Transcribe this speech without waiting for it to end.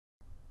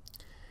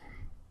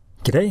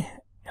G'day,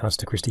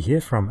 Alister Christie here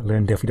from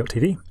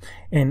LearnDelphi.tv.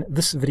 In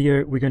this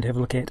video we're going to have a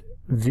look at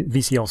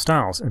VCL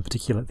styles, in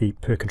particular the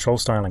per control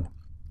styling.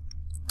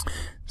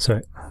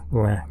 So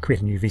we'll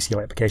create a new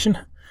VCL application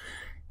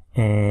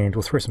and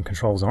we'll throw some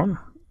controls on.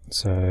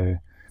 So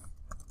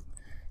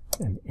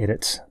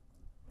edit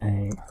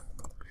a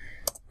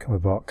combo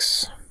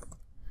box,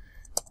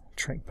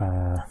 track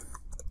bar,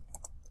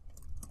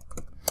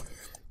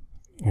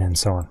 and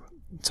so on.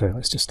 So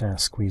let's just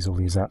squeeze all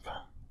these up.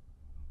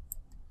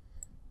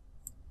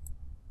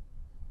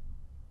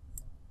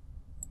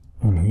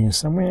 In here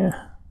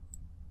somewhere.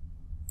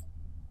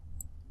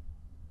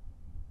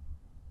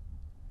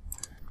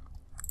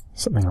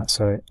 Something like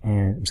so,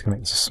 and I'm just going to make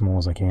this as small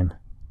as I can.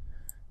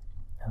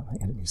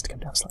 And it needs to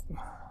come down slightly.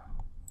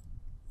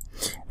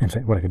 In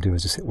fact, what I could do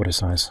is just set auto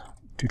size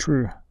to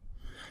true.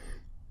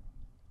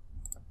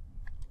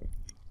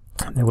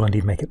 And that will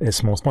indeed make it as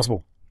small as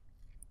possible.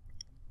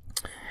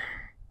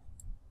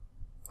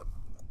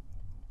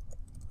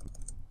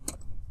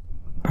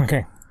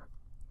 Okay,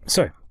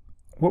 so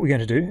what we're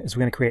going to do is we're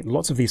going to create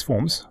lots of these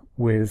forms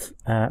with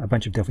a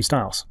bunch of Delphi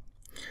styles.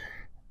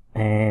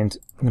 And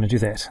I'm going to do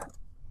that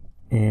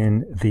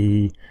in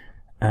the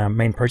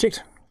main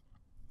project.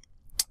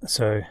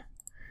 So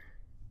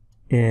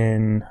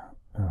in,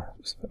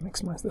 just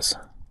maximize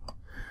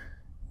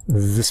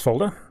this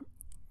folder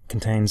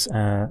contains,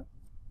 I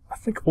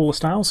think, all the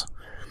styles.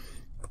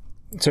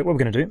 So what we're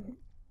going to do,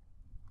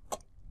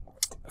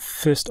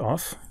 first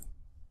off,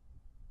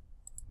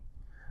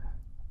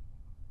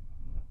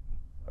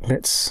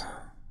 let's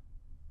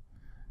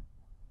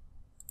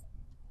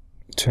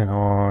turn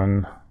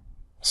on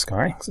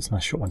Sky, because it's a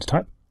nice short one to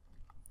type,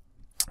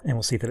 and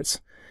we'll see that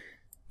it's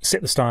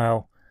set the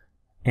style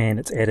and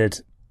it's added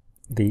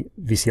the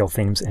VCL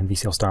themes and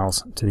VCL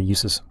styles to the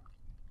uses.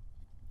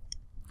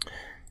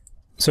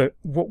 So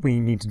what we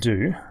need to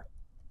do,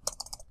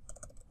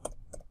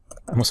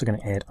 I'm also going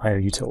to add IO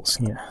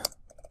utils here.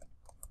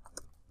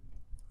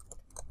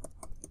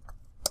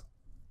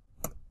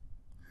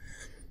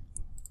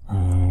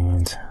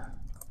 And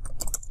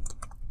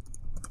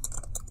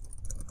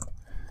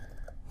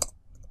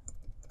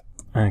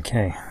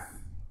okay,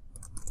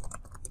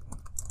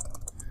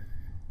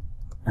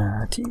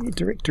 T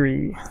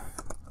directory,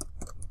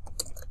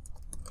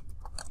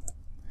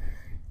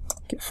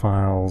 get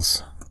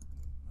files,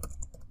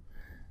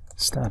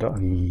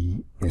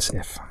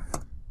 star.vsf,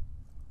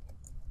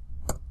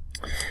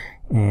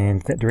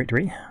 and that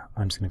directory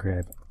I'm just going to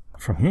grab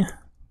from here.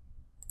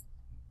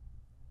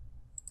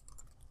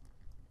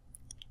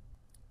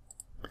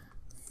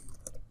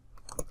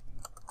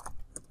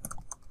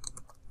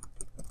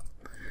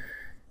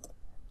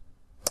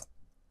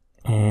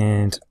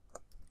 And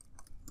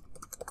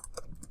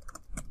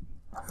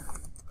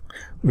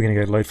we're going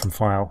to go load from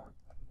file,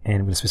 and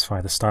we're going to specify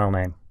the style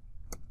name,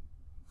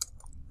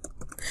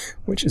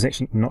 which is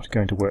actually not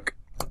going to work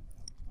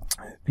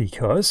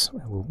because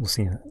we'll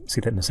see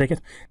that in a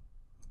second.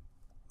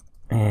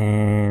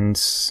 And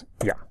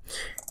yeah,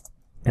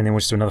 and then we'll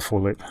just do another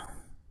for loop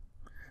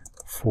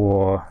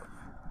for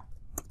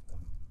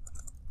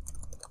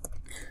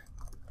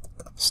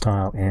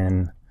style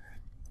in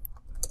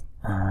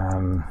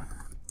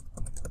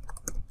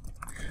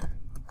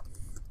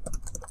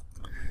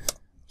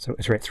so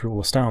iterate through all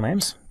the style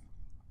names,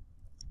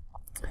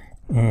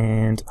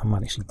 and I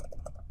might actually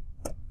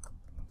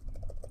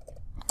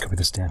copy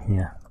this down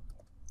here.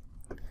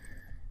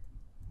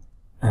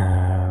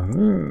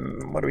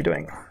 What are we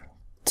doing?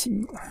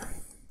 T.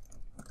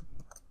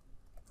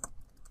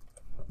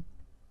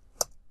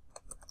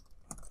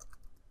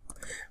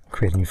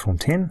 Create a new form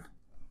 10,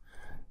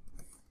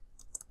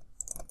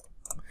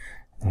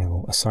 and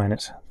we'll assign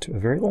it to a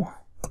variable,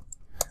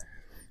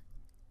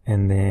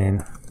 and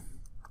then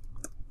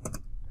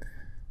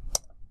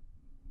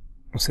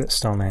we'll set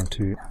style name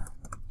to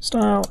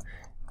style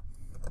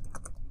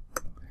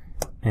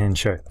and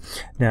show.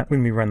 Now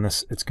when we run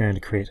this, it's going to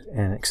create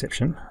an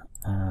exception,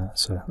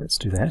 so let's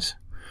do that.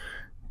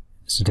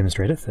 It's to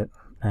demonstrate it that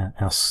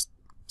our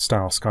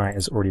style Sky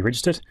is already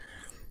registered,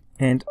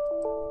 and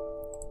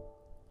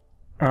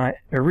I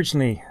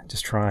originally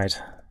just tried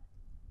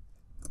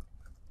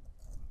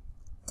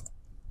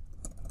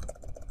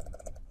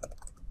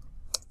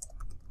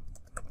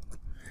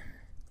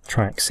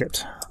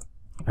accept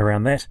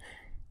around that,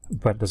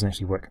 but it doesn't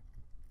actually work.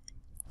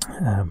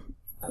 I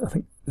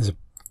think there's an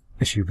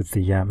issue with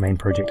the main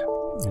project.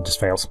 It just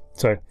fails.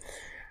 So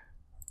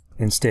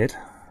instead,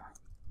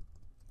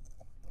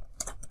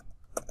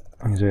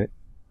 I'm going to do it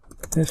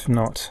if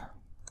not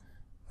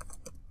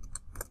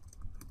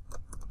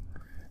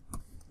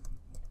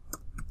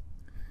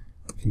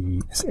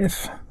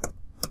VSF.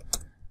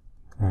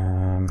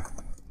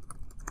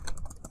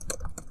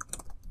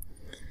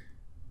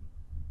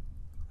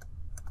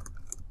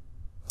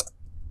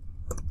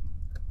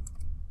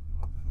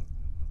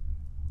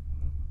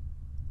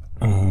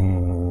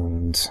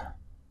 And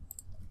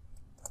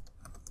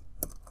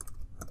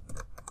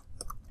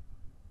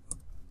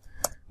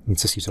need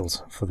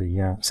sysutils for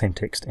the same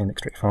text and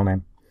extract file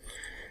name.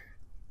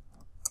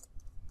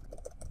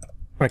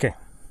 Okay,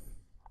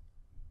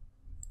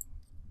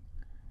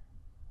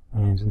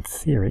 And in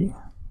theory,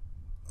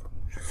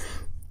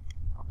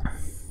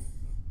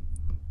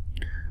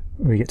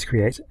 we get to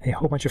create a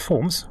whole bunch of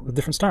forms with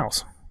different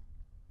styles,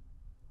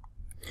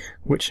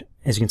 which,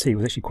 as you can see,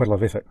 was actually quite a lot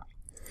of effort.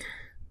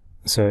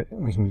 So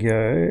we can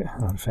go,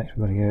 oh, in fact,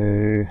 we're going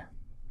to go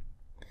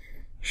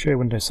show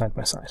windows side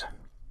by side.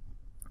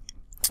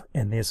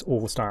 And there's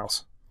all the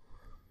styles.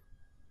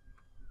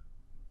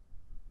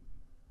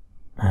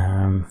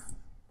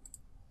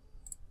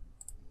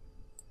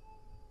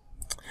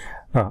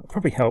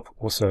 Probably help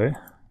also,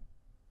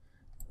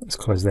 let's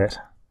close that.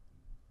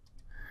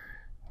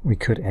 We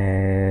could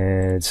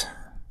add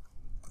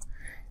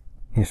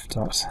f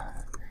dot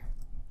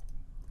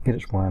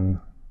edit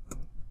one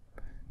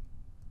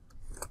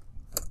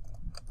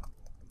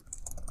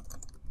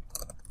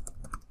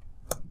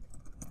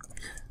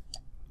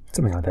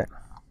something like that.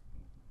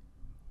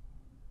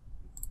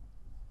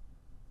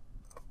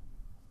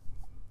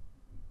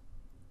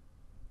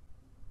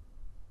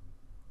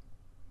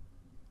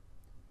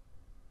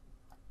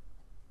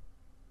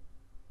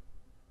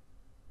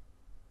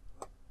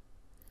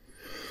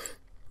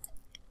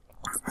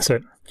 So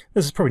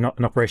this is probably not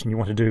an operation you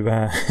want to do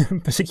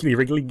particularly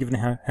regularly, given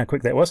how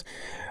quick that was.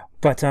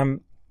 But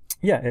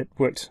yeah, it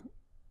worked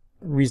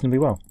reasonably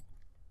well.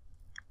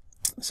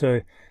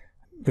 So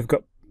we've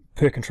got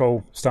per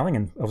control styling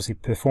and obviously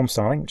per form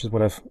styling, which is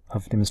what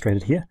I've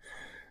demonstrated here.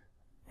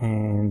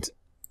 And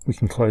we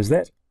can close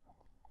that.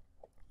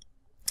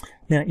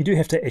 Now you do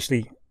have to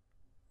actually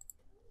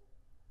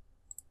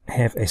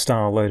have a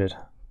style loaded.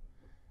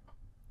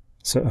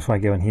 So if I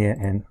go in here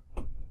and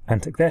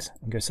untick that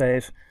and go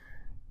save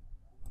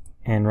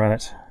and run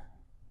it,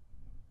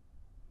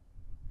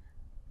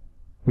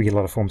 we get a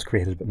lot of forms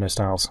created but no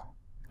styles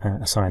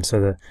assigned.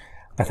 So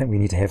I think we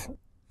need to have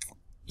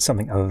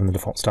something other than the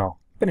default style.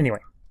 But anyway,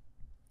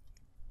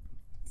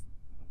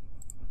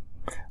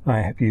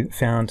 I hope you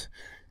found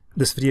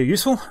this video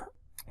useful,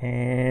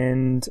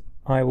 and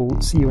I will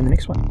see you in the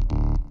next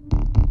one.